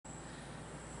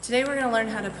Today we're going to learn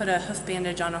how to put a hoof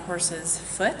bandage on a horse's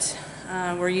foot.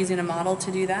 We're using a model to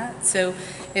do that. So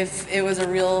if it was a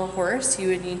real horse, you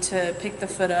would need to pick the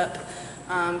foot up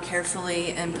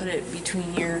carefully and put it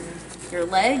between your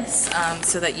legs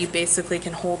so that you basically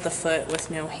can hold the foot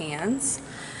with no hands.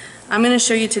 I'm going to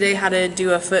show you today how to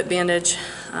do a foot bandage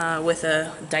with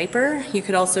a diaper. You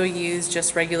could also use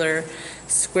just regular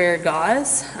square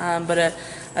gauze, but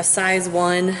a size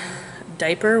 1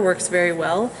 diaper works very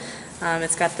well.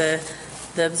 It's got the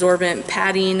absorbent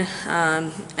padding,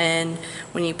 and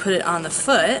when you put it on the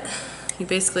foot, you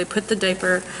basically put the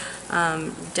diaper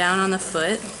down on the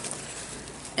foot.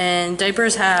 And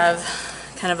diapers have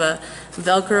kind of a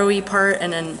Velcro-y part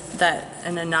and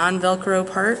a non-Velcro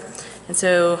part. And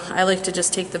so I like to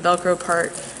just take the Velcro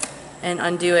part and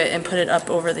undo it and put it up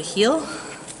over the heel,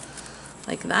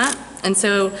 like that. And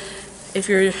so if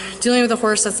you're dealing with a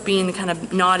horse that's being kind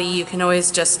of naughty, you can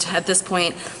always just, at this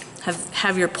point,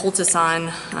 have your poultice on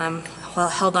while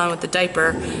held on with the diaper,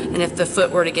 and if the foot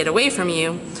were to get away from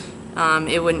you,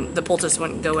 the poultice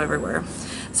wouldn't go everywhere.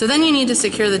 So then you need to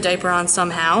secure the diaper on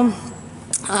somehow.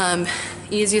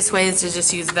 Easiest way is to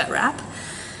just use vet wrap.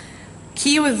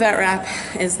 Key with vet wrap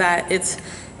is that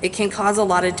it can cause a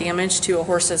lot of damage to a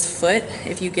horse's foot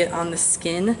if you get on the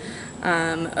skin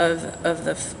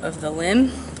of the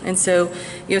limb, and so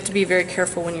you have to be very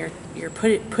careful when you're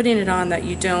putting it on that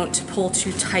you don't pull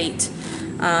too tight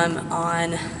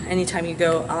on anytime you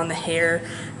go on the hair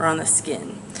or on the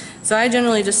skin. So I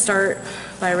generally just start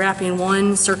by wrapping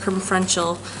one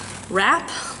circumferential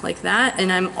wrap like that,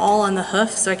 and I'm all on the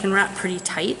hoof, so I can wrap pretty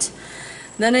tight.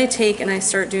 Then I take and I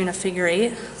start doing a figure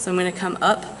 8. So I'm going to come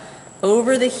up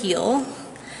over the heel,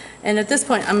 and at this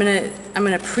point I'm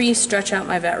gonna pre-stretch out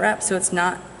my vet wrap so it's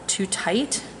not too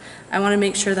tight. I want to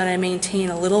make sure that I maintain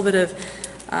a little bit of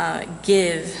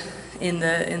give in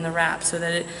the wrap so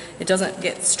that it doesn't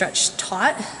get stretched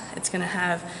taut. It's going to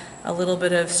have a little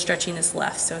bit of stretchiness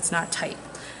left, so it's not tight.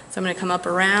 So I'm going to come up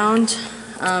around,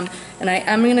 and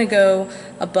I'm going to go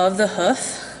above the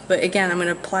hoof, but again I'm going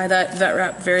to apply that vet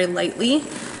wrap very lightly,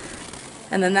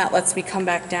 and then that lets me come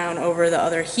back down over the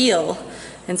other heel,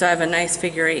 and so I have a nice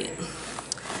figure 8.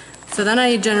 So then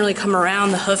I generally come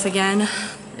around the hoof again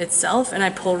itself, and I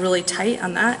pull really tight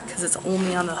on that because it's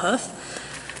only on the hoof.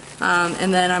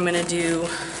 And then I'm going to do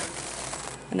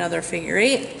another figure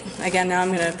 8. Again, now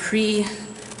I'm going to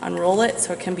pre-unroll it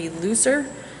so it can be looser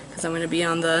because I'm going to be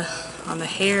on the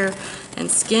hair and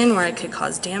skin where it could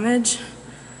cause damage.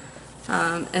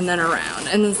 And then around.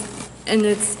 And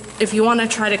if you want to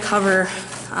try to cover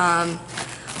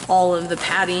all of the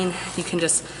padding, you can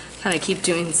just kind of keep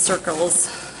doing circles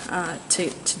to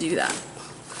do that.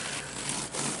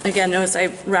 Again, notice I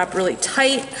wrap really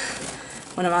tight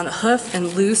when I'm on the hoof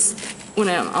and loose when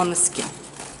I'm on the skin.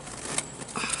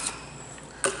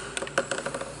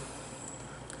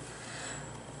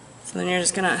 So then you're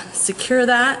just going to secure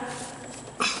that.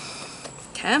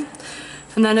 Okay.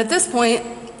 And then at this point,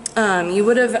 you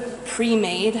would have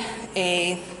pre-made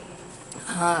a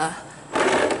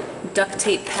duct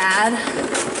tape pad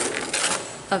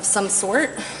of some sort,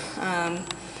 and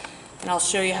I'll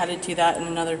show you how to do that in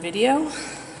another video.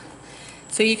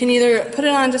 So you can either put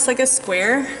it on just like a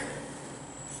square,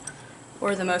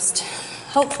 or the most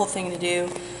helpful thing to do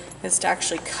is to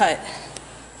actually cut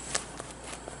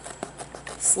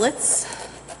slits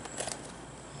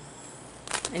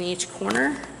in each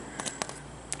corner.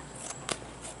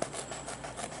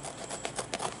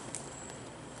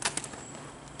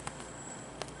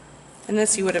 And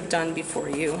this you would have done before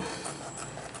you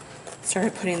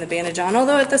started putting the bandage on,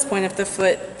 although at this point if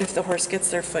the horse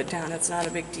gets their foot down, it's not a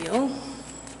big deal.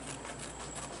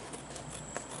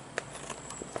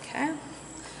 Okay.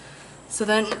 So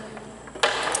then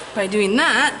by doing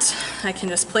that, I can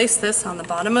just place this on the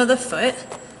bottom of the foot,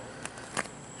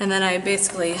 and then I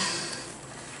basically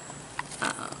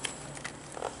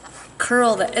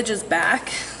curl the edges back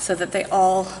so that they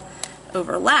all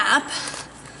overlap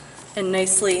and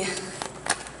nicely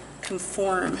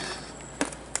conform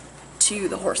to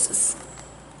the horse's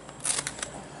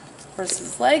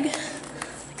leg,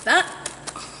 like that.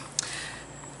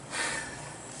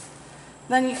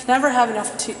 Then you can never have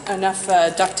enough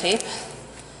duct tape,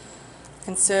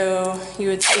 and so you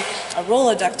would take a roll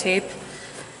of duct tape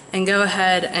and go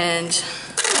ahead and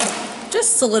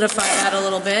just solidify that a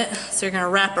little bit. So you're going to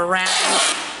wrap around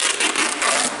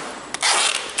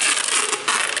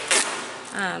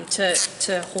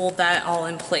to hold that all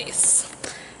in place.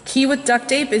 Key with duct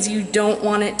tape is you don't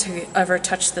want it to ever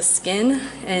touch the skin,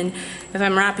 and if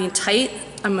I'm wrapping tight,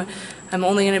 I'm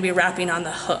only going to be wrapping on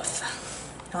the hoof,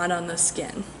 not on the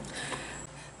skin.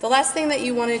 The last thing that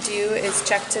you want to do is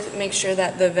check to make sure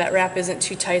that the vet wrap isn't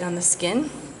too tight on the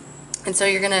skin. And so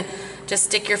you're going to just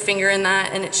stick your finger in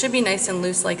that, and it should be nice and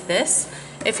loose like this.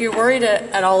 If you're worried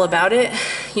at all about it,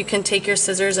 you can take your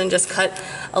scissors and just cut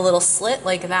a little slit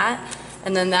like that,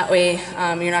 and then that way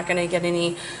you're not going to get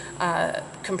any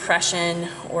compression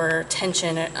or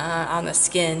tension on the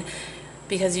skin,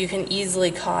 because you can easily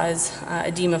cause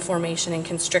edema formation and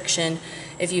constriction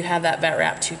if you have that vet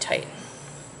wrap too tight.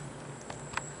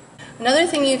 Another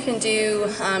thing you can do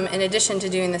in addition to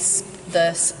doing the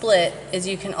split is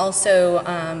you can also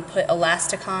put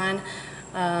elasticon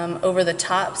over the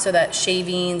top so that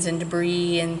shavings and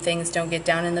debris and things don't get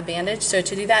down in the bandage. So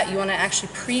to do that, you want to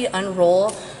actually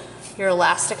pre-unroll your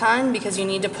elasticon, because you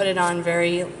need to put it on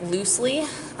very loosely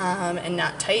and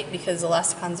not tight, because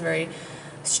elasticon is very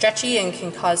stretchy and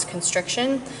can cause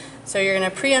constriction. So you're going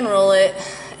to pre-unroll it,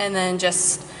 and then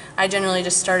I generally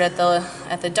just start at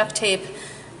the duct tape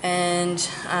and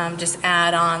just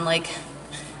add on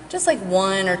just like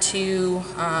 1 or 2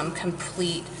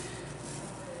 complete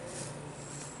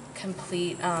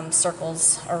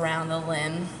circles around the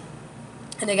limb.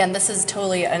 And again, this is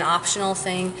totally an optional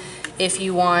thing if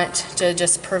you want to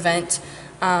just prevent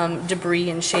debris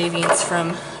and shavings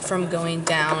from going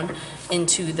down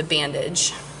into the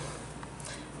bandage.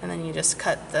 And then you just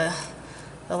cut the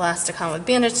elasticon with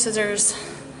bandage scissors,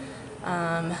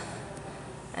 and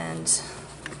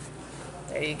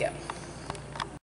there you go.